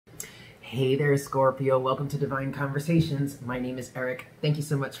Hey there, Scorpio. Welcome to Divine Conversations. My name is Eric. Thank you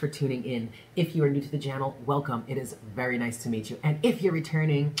so much for tuning in. If you are new to the channel, welcome. It is very nice to meet you. And if you're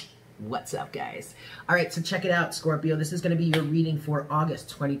returning, what's up, guys? All right, so check it out, Scorpio. This is going to be your reading for August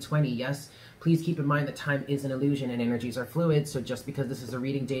 2020. Yes, please keep in mind that time is an illusion and energies are fluid. So just because this is a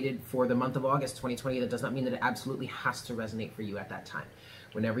reading dated for the month of August 2020, that does not mean that it absolutely has to resonate for you at that time.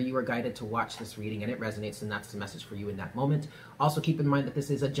 Whenever you are guided to watch this reading and it resonates, then that's the message for you in that moment. Also keep in mind that this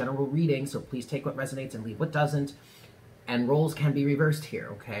is a general reading, so please take what resonates and leave what doesn't. And roles can be reversed here,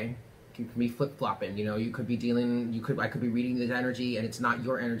 okay? You can be flip-flopping, you know, you could be dealing, I could be reading this energy and it's not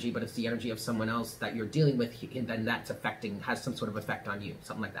your energy, but it's the energy of someone else that you're dealing with, and then that's has some sort of effect on you,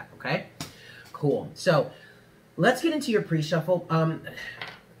 something like that, okay? Cool. So let's get into your pre-shuffle.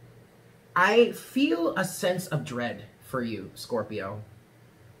 I feel a sense of dread for you, Scorpio.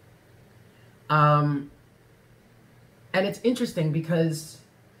 And it's interesting because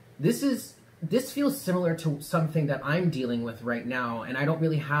this feels similar to something that I'm dealing with right now, and I don't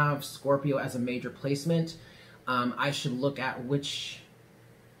really have Scorpio as a major placement. I should look at which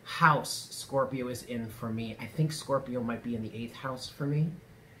house Scorpio is in for me. I think Scorpio might be in the 8th house for me.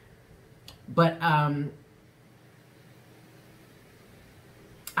 But I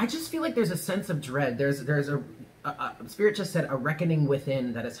just feel like there's a sense of dread. There's a Spirit just said a reckoning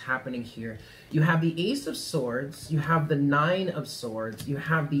within that is happening here. You have the Ace of Swords, you have the 9 of Swords, you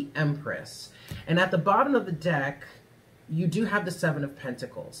have the Empress. And at the bottom of the deck, you do have the 7 of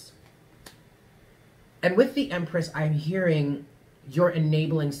Pentacles. And with the Empress, I'm hearing you're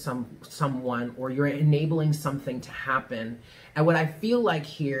enabling someone, or you're enabling something to happen. And what I feel like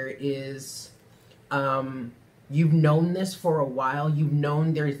here is you've known this for a while. You've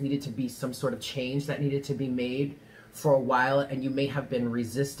known there needed to be some sort of change that needed to be made for a while, and you may have been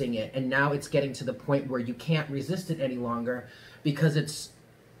resisting it. And now it's getting to the point where you can't resist it any longer because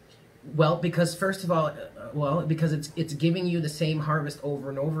because first of all, because it's giving you the same harvest over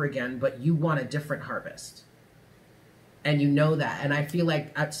and over again, but you want a different harvest. And you know that. And I feel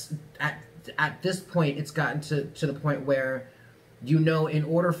like at this point, it's gotten to the point where you know, in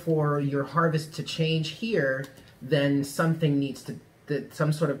order for your harvest to change here, then something needs to,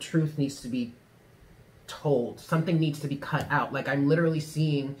 some sort of truth needs to be told. Something needs to be cut out. Like, I'm literally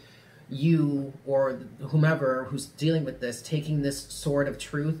seeing you or whomever who's dealing with this taking this sword of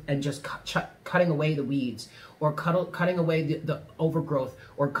truth and just cutting away the weeds, or cutting away the overgrowth,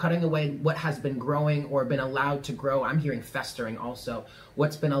 or cutting away what has been growing or been allowed to grow. I'm hearing festering also.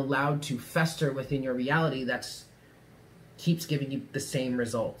 What's been allowed to fester within your reality keeps giving you the same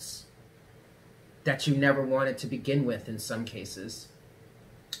results that you never wanted to begin with in some cases.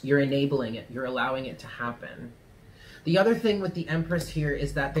 You're enabling it. You're allowing it to happen. The other thing with the Empress here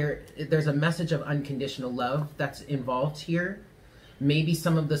is that there's a message of unconditional love that's involved here. Maybe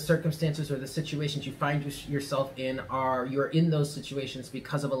some of the circumstances or the situations you find yourself in you're in those situations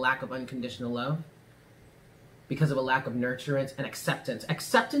because of a lack of unconditional love, because of a lack of nurturance and acceptance.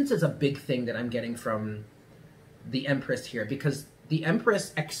 Acceptance is a big thing that I'm getting from the Empress here, because the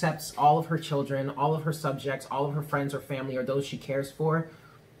Empress accepts all of her children, all of her subjects, all of her friends or family or those she cares for,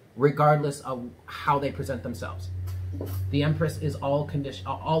 regardless of how they present themselves. The Empress is all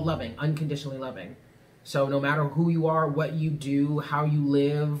loving, unconditionally loving. So no matter who you are, what you do, how you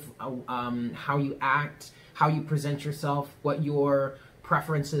live, how you act, how you present yourself, what your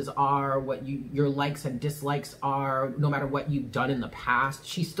preferences are, what your likes and dislikes are, no matter what you've done in the past,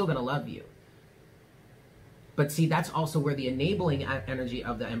 she's still gonna love you. But see, that's also where the enabling energy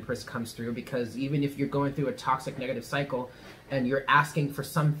of the Empress comes through, because even if you're going through a toxic negative cycle and you're asking for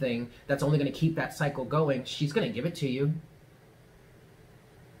something that's only going to keep that cycle going, she's going to give it to you.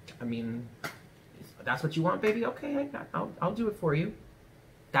 I mean, that's what you want, baby? Okay, I'll do it for you.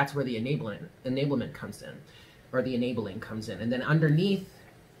 That's where the enablement comes in, or the enabling comes in. And then underneath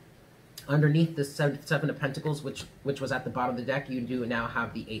the 7 of Pentacles, which was at the bottom of the deck, you do now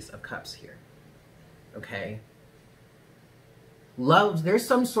have the Ace of Cups here. Okay. Love, there's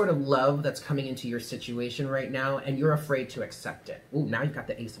some sort of love that's coming into your situation right now, and you're afraid to accept it. Ooh, now you've got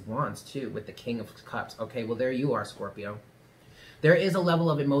the Ace of Wands too, with the King of Cups. Okay, well, there you are, Scorpio. There is a level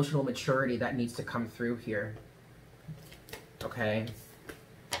of emotional maturity that needs to come through here. Okay.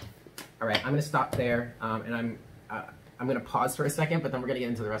 All right, I'm going to stop there, and I'm going to pause for a second, but then we're going to get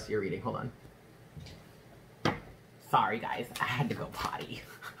into the rest of your reading. Hold on. Sorry, guys. I had to go potty.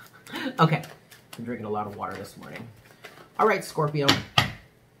 Okay. I'm drinking a lot of water this morning. All right, Scorpio.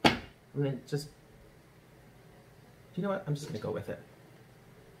 I'm going to just... You know what? I'm just going to go with it.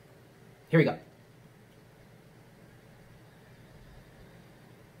 Here we go.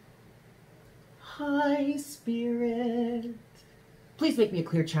 Hi, Spirit. Please make me a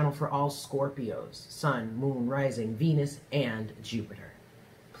clear channel for all Scorpios, Sun, Moon, Rising, Venus, and Jupiter.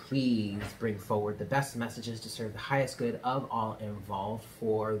 Please bring forward the best messages to serve the highest good of all involved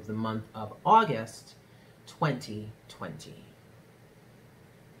for the month of August 2020.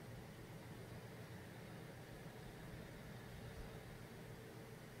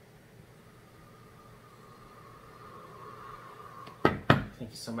 Thank you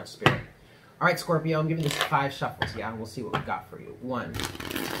so much, Spirit. All right, Scorpio, I'm giving this 5 shuffles, yeah, and we'll see what we've got for you. 1.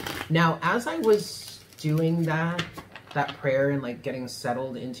 Now, as I was doing that prayer and like getting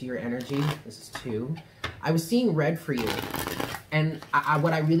settled into your energy, this is 2, I was seeing red for you. And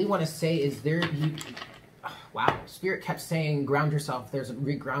what I really want to say is wow, Spirit kept saying, ground yourself. There's a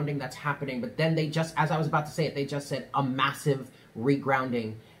regrounding that's happening. But then they just, as I was about to say it, they just said a massive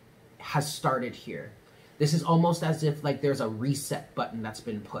regrounding has started here. This is almost as if like there's a reset button that's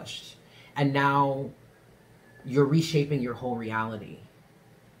been pushed. And now you're reshaping your whole reality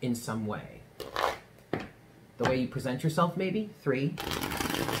in some way. The way you present yourself, maybe. 3.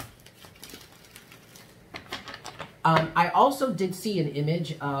 I also did see an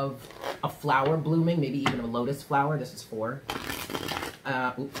image of a flower blooming, maybe even a lotus flower. This is 4.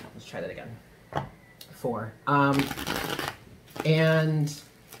 Let's try that again. 4. And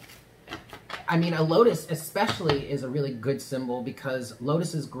I mean, a lotus especially is a really good symbol because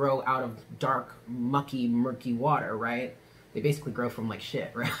lotuses grow out of dark, mucky, murky water, right? They basically grow from like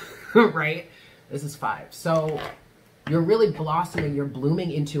shit, right? Right? This is 5. So you're really blossoming, you're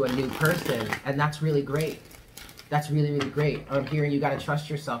blooming into a new person, and that's really great. That's really, really great. I'm hearing you got to trust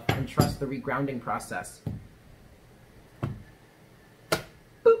yourself and trust the regrounding process.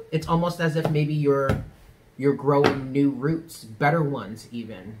 Boop. It's almost as if maybe you're growing new roots, better ones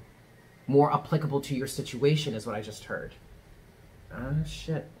even. More applicable to your situation is what I just heard.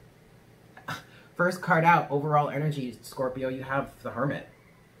 Shit. First card out, overall energy, Scorpio, you have the Hermit.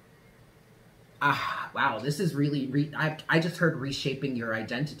 Wow, this is really, I just heard reshaping your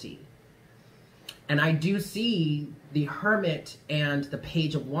identity. And I do see the Hermit and the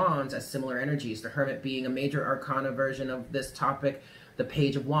Page of Wands as similar energies. The Hermit being a major arcana version of this topic, the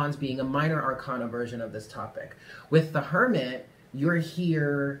Page of Wands being a minor arcana version of this topic. With the Hermit, you're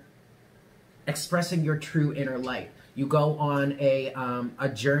here expressing your true inner light. You go on a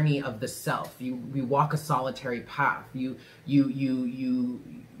journey of the self. You walk a solitary path. You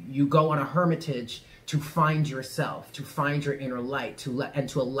go on a hermitage to find yourself, to find your inner light, and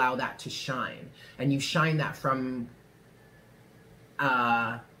to allow that to shine. And you shine that from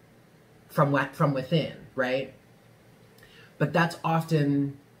within, right? But that's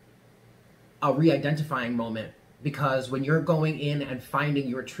often a re-identifying moment, because when you're going in and finding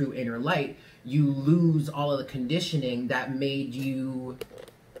your true inner light, you lose all of the conditioning that made you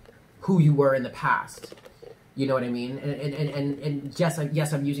who you were in the past. You know what I mean? And yes,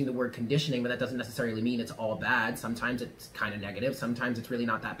 I'm using the word conditioning, but that doesn't necessarily mean it's all bad. Sometimes it's kind of negative. Sometimes it's really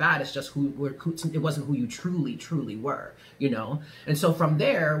not that bad. It's just it wasn't who you truly were, you know? And so from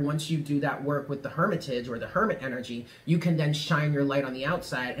there, once you do that work with the hermitage or the hermit energy, you can then shine your light on the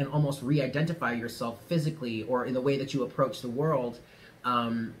outside and almost re-identify yourself physically or in the way that you approach the world,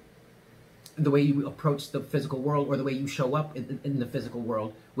 the way you approach the physical world or the way you show up in the physical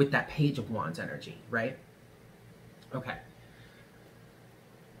world with that Page of Wands energy, right? Okay.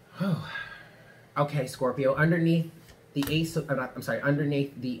 Oh. Okay, Scorpio. Underneath the Ace of,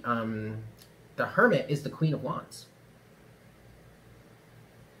 underneath the Hermit is the Queen of Wands.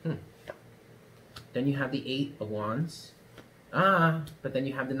 Then you have the 8 of Wands. But then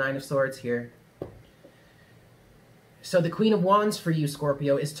you have the 9 of Swords here. So the Queen of Wands for you,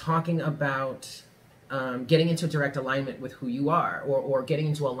 Scorpio, is talking about getting into direct alignment with who you are, or getting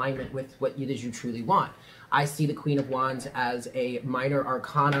into alignment with what it is you truly want. I see the Queen of Wands as a minor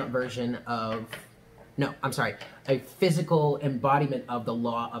arcana version of, a physical embodiment of the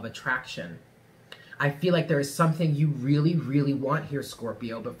law of attraction. I feel like there is something you really, really want here,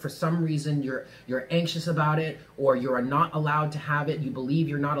 Scorpio, but for some reason you're anxious about it, or you're not allowed to have it. You believe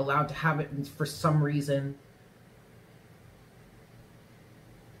you're not allowed to have it for some reason.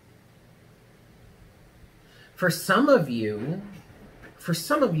 For some of you,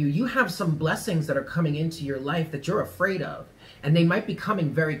 you have some blessings that are coming into your life that you're afraid of, and they might be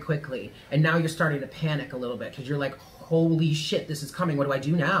coming very quickly. And now you're starting to panic a little bit because you're like, holy shit, this is coming. What do I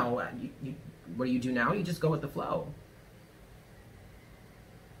do now? What do you do now? You just go with the flow.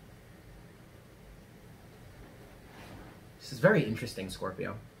 This is very interesting,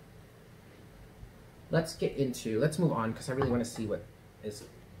 Scorpio. Let's move on because I really want to see what is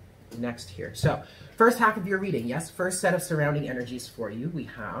next here. So, first half of your reading, yes, first set of surrounding energies for you. We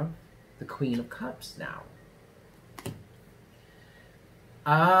have the Queen of Cups now.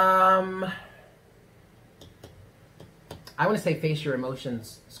 I want to say face your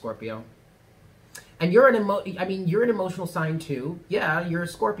emotions, Scorpio. And you're you're an emotional sign too. Yeah, you're a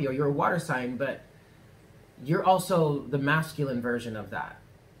Scorpio, you're a water sign, but you're also the masculine version of that,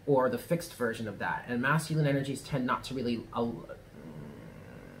 or the fixed version of that. And masculine energies tend not to really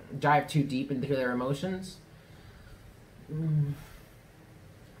dive too deep into their emotions.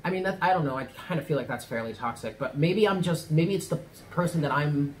 I mean, I don't know. I kind of feel like that's fairly toxic, but maybe maybe it's the person that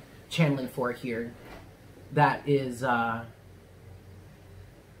I'm channeling for here that is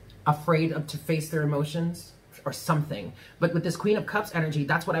afraid to face their emotions or something. But with this Queen of Cups energy,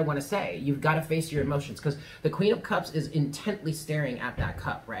 that's what I want to say. You've got to face your emotions, because the Queen of Cups is intently staring at that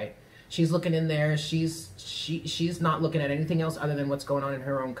cup, right? She's looking in there. She's not looking at anything else other than what's going on in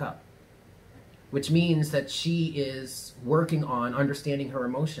her own cup, which means that she is working on understanding her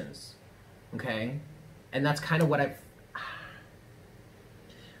emotions, okay? And that's kind of what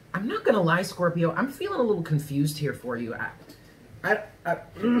I'm not gonna lie, Scorpio, I'm feeling a little confused here for you. I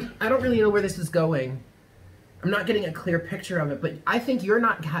don't really know where this is going. I'm not getting a clear picture of it, but I think you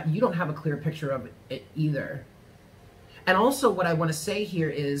don't have a clear picture of it either. And also what I want to say here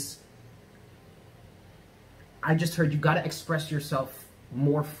is, I just heard you got to express yourself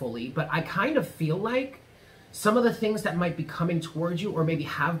more fully, but I kind of feel like some of the things that might be coming towards you, or maybe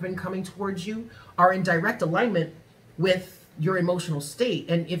have been coming towards you, are in direct alignment with your emotional state.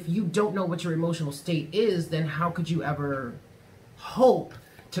 And if you don't know what your emotional state is, then how could you ever hope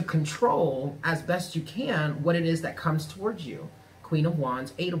to control as best you can what it is that comes towards you? Queen of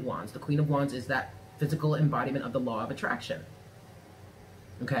Wands, Eight of Wands. The Queen of Wands is that physical embodiment of the law of attraction.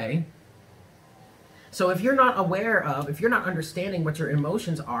 Okay? So if you're not aware of, if you're not understanding what your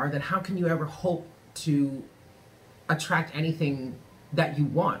emotions are, then how can you ever hope to attract anything that you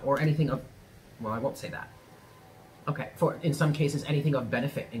want, or anything of, well, I won't say that. Okay, in some cases, anything of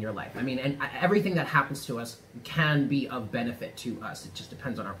benefit in your life. I mean, and everything that happens to us can be of benefit to us. It just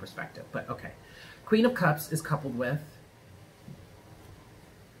depends on our perspective. But okay, Queen of Cups is coupled with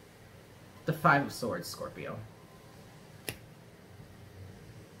the Five of Swords, Scorpio.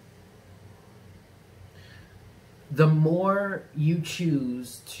 The more you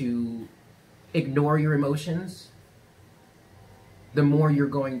choose to ignore your emotions, the more you're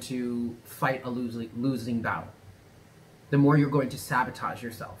going to fight a losing battle. The more you're going to sabotage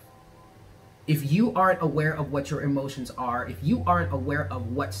yourself. If you aren't aware of what your emotions are, if you aren't aware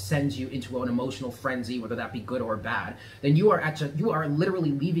of what sends you into an emotional frenzy, whether that be good or bad, then you are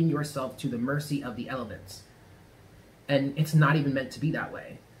literally leaving yourself to the mercy of the elements. And it's not even meant to be that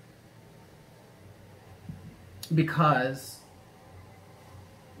way. Because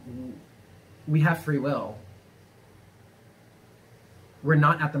we have free will. We're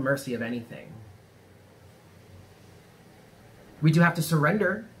not at the mercy of anything. We do have to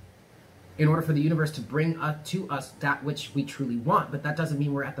surrender in order for the universe to bring to us that which we truly want, but that doesn't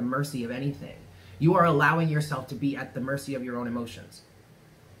mean we're at the mercy of anything. You are allowing yourself to be at the mercy of your own emotions.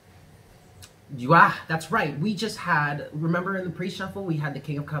 That's right. We just had, remember in the pre-shuffle, we had the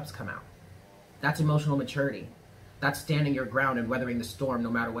King of Cups come out. That's emotional maturity. That's standing your ground and weathering the storm no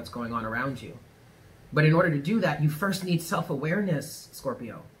matter what's going on around you. But in order to do that, you first need self-awareness,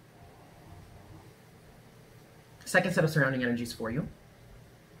 Scorpio. Second set of surrounding energies for you.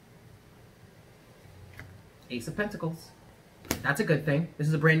 Ace of Pentacles. That's a good thing. This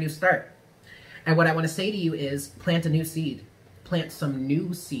is a brand new start. And what I want to say to you is plant a new seed. Plant some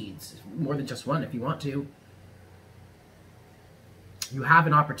new seeds. More than just one if you want to. You have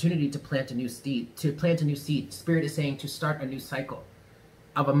an opportunity to plant a new seed. Spirit is saying to start a new cycle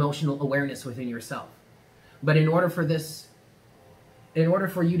of emotional awareness within yourself. But in order for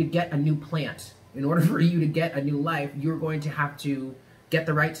you to get a new plant, in order for you to get a new life, you're going to have to get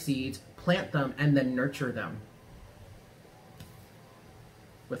the right seeds, plant them, and then nurture them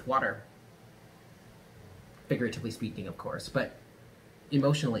with water. Figuratively speaking, of course, but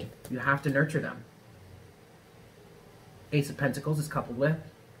emotionally, you have to nurture them. Ace of Pentacles is coupled with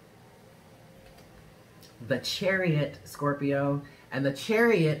the Chariot, Scorpio, and the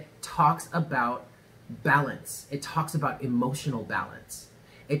Chariot talks about balance. It talks about emotional balance.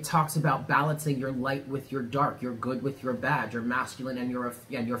 It talks about balancing your light with your dark, your good with your bad, your masculine and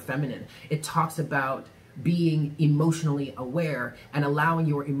your feminine. It talks about being emotionally aware and allowing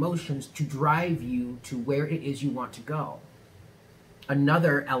your emotions to drive you to where it is you want to go.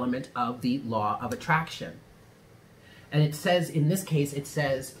 Another element of the law of attraction. And it says, in this case, it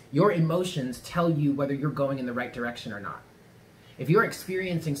says, your emotions tell you whether you're going in the right direction or not. If you're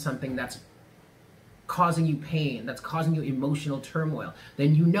experiencing something that's causing you pain, that's causing you emotional turmoil,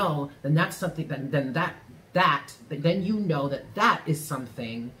 then you know, then that's something, then that then you know that that is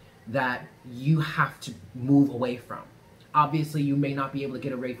something that you have to move away from. Obviously, you may not be able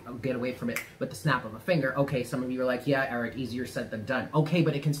to get away from it with the snap of a finger. Okay, some of you are like, yeah, Eric, easier said than done. Okay,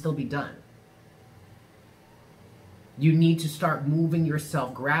 but it can still be done. You need to start moving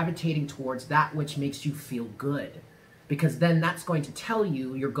yourself, gravitating towards that which makes you feel good. Because then that's going to tell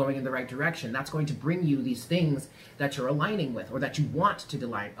you you're going in the right direction. That's going to bring you these things that you're aligning with, or that you want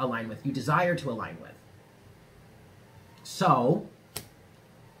to align with, you desire to align with. So,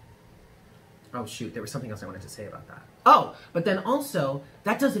 oh shoot, there was something else I wanted to say about that. Oh, but then also,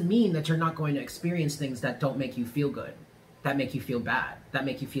 that doesn't mean that you're not going to experience things that don't make you feel good, that make you feel bad, that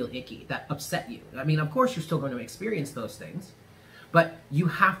make you feel icky, that upset you. I mean, of course, you're still going to experience those things, but you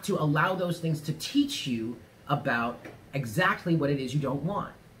have to allow those things to teach you about exactly what it is you don't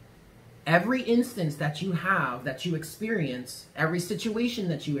want. Every instance that you have, that you experience, every situation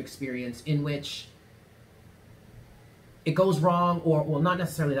that you experience in which it goes wrong, or, well, not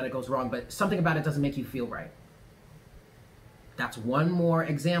necessarily that it goes wrong, but something about it doesn't make you feel right. That's one more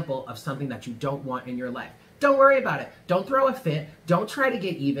example of something that you don't want in your life. Don't worry about it. Don't throw a fit. Don't try to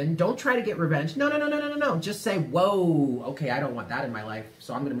get even. Don't try to get revenge. No, no, no, no, no, no, no. Just say, whoa, okay, I don't want that in my life,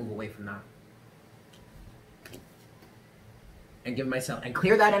 so I'm going to move away from that. And give myself, and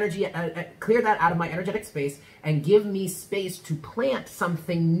clear that energy, clear that out of my energetic space, and give me space to plant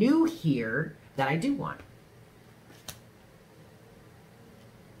something new here that I do want.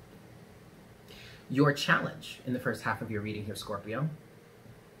 Your challenge in the first half of your reading here, Scorpio.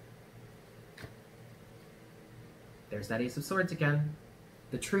 There's that Ace of Swords again.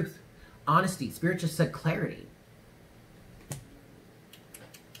 The truth, honesty. Spirit just said clarity.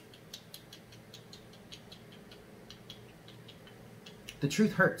 The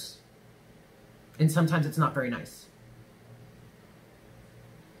truth hurts. And sometimes it's not very nice.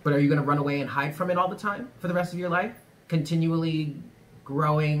 But are you going to run away and hide from it all the time for the rest of your life? Continually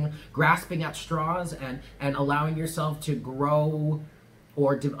growing, grasping at straws, and allowing yourself to grow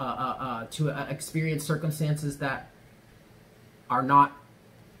or to experience circumstances that are not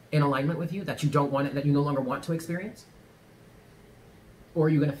in alignment with you, that you don't want it, that you no longer want to experience? Or are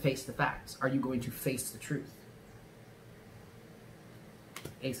you going to face the facts? Are you going to face the truth?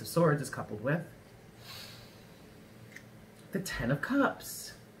 Ace of Swords is coupled with the Ten of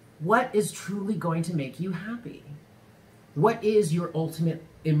Cups. What is truly going to make you happy? What is your ultimate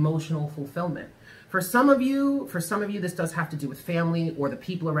emotional fulfillment? For some of you, this does have to do with family, or the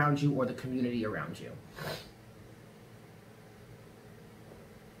people around you, or the community around you.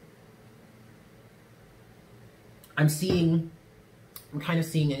 I'm kind of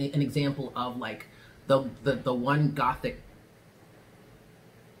seeing an example of like the one gothic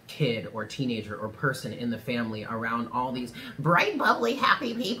kid or teenager or person in the family around all these bright, bubbly,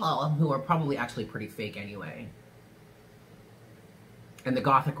 happy people who are probably actually pretty fake anyway. And the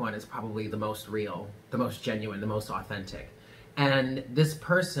gothic one is probably the most real, the most genuine, the most authentic. And this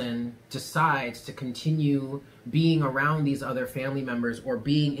person decides to continue being around these other family members, or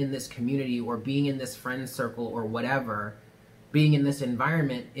being in this community, or being in this friend circle, or whatever, being in this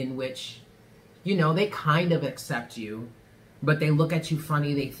environment in which, you know, they kind of accept you, but they look at you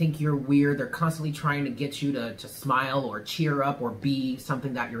funny, they think you're weird, they're constantly trying to get you to smile or cheer up or be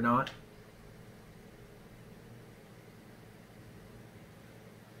something that you're not.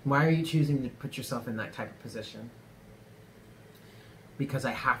 Why are you choosing to put yourself in that type of position? Because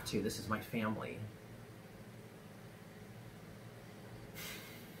I have to. This is my family.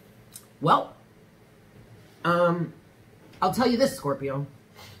 Well, I'll tell you this, Scorpio.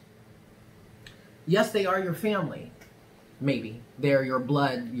 Yes, they are your family. Maybe. They're your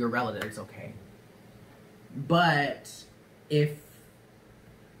blood, your relatives, okay. But if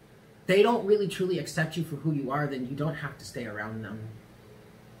they don't really truly accept you for who you are, then you don't have to stay around them.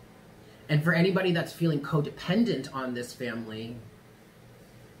 And for anybody that's feeling codependent on this family,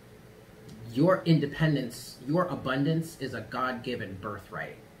 your independence, your abundance is a God-given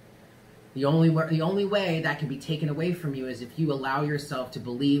birthright. The only way that can be taken away from you is if you allow yourself to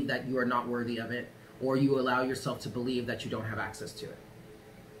believe that you are not worthy of it, or you allow yourself to believe that you don't have access to it.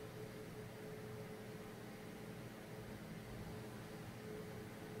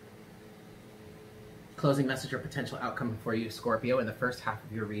 Closing message or potential outcome for you, Scorpio, in the first half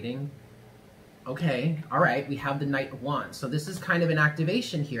of your reading. Okay, all right, we have the Knight of Wands. So this is kind of an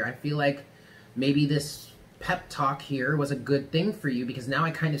activation here. I feel like maybe this pep talk here was a good thing for you, because now I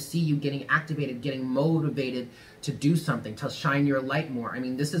kind of see you getting activated, getting motivated to do something, to shine your light more. I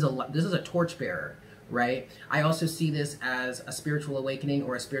mean, this is a torchbearer, right? I also see this as a spiritual awakening,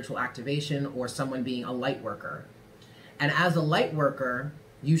 or a spiritual activation, or someone being a light worker. And as a light worker,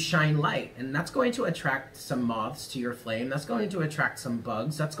 you shine light, and that's going to attract some moths to your flame. That's going to attract some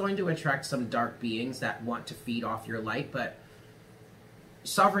bugs. That's going to attract some dark beings that want to feed off your light. But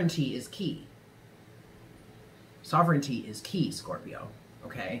sovereignty is key. Sovereignty is key, Scorpio.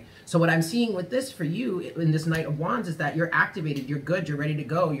 Okay? So what I'm seeing with this for you in this Knight of Wands is that you're activated, you're good, you're ready to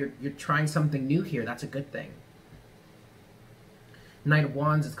go, you're trying something new here. That's a good thing. Knight of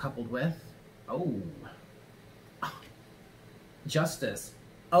Wands is coupled with, Justice.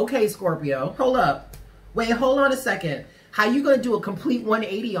 Okay, Scorpio, hold up. Wait, hold on a second. How you gonna do a complete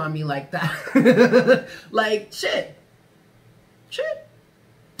 180 on me like that? Like, shit. Shit.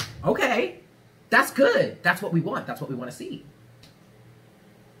 Okay. That's good. That's what we want. That's what we want to see.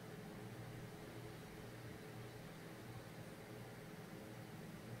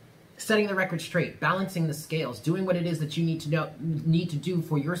 Setting the record straight, balancing the scales, doing what it is that you need to do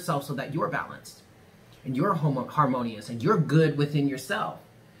for yourself so that you're balanced and you're harmonious and you're good within yourself.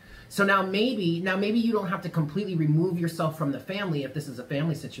 So now maybe you don't have to completely remove yourself from the family if this is a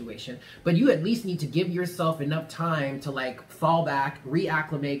family situation, but you at least need to give yourself enough time to like fall back,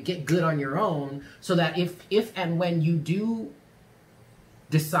 reacclimate, get good on your own, so that if and when you do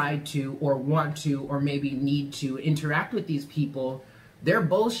decide to or want to or maybe need to interact with these people, their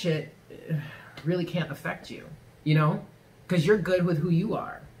bullshit really can't affect you, you know? Because you're good with who you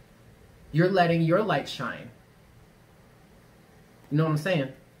are. You're letting your light shine. You know what I'm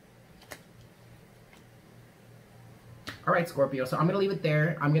saying? All right, Scorpio, so I'm going to leave it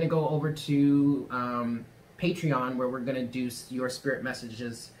there. I'm going to go over to Patreon, where we're going to do your spirit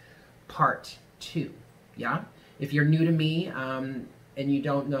messages part 2, yeah? If you're new to me and you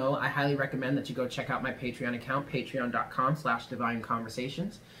don't know, I highly recommend that you go check out my Patreon account,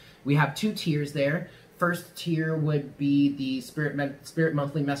 patreon.com/divineconversations. We have 2 tiers there. First tier would be the Spirit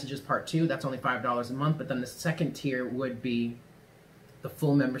Monthly Messages Part 2. That's only $5 a month. But then the second tier would be the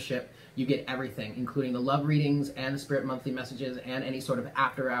full membership. You get everything, including the love readings and the Spirit Monthly Messages and any sort of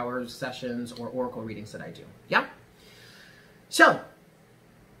after-hours sessions or oracle readings that I do. Yeah? So,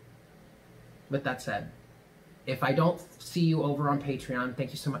 with that said, if I don't see you over on Patreon, thank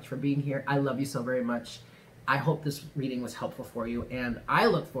you so much for being here. I love you so very much. I hope this reading was helpful for you, and I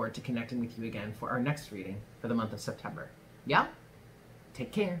look forward to connecting with you again for our next reading for the month of September. Yeah?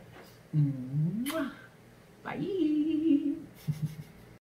 Take care. Bye.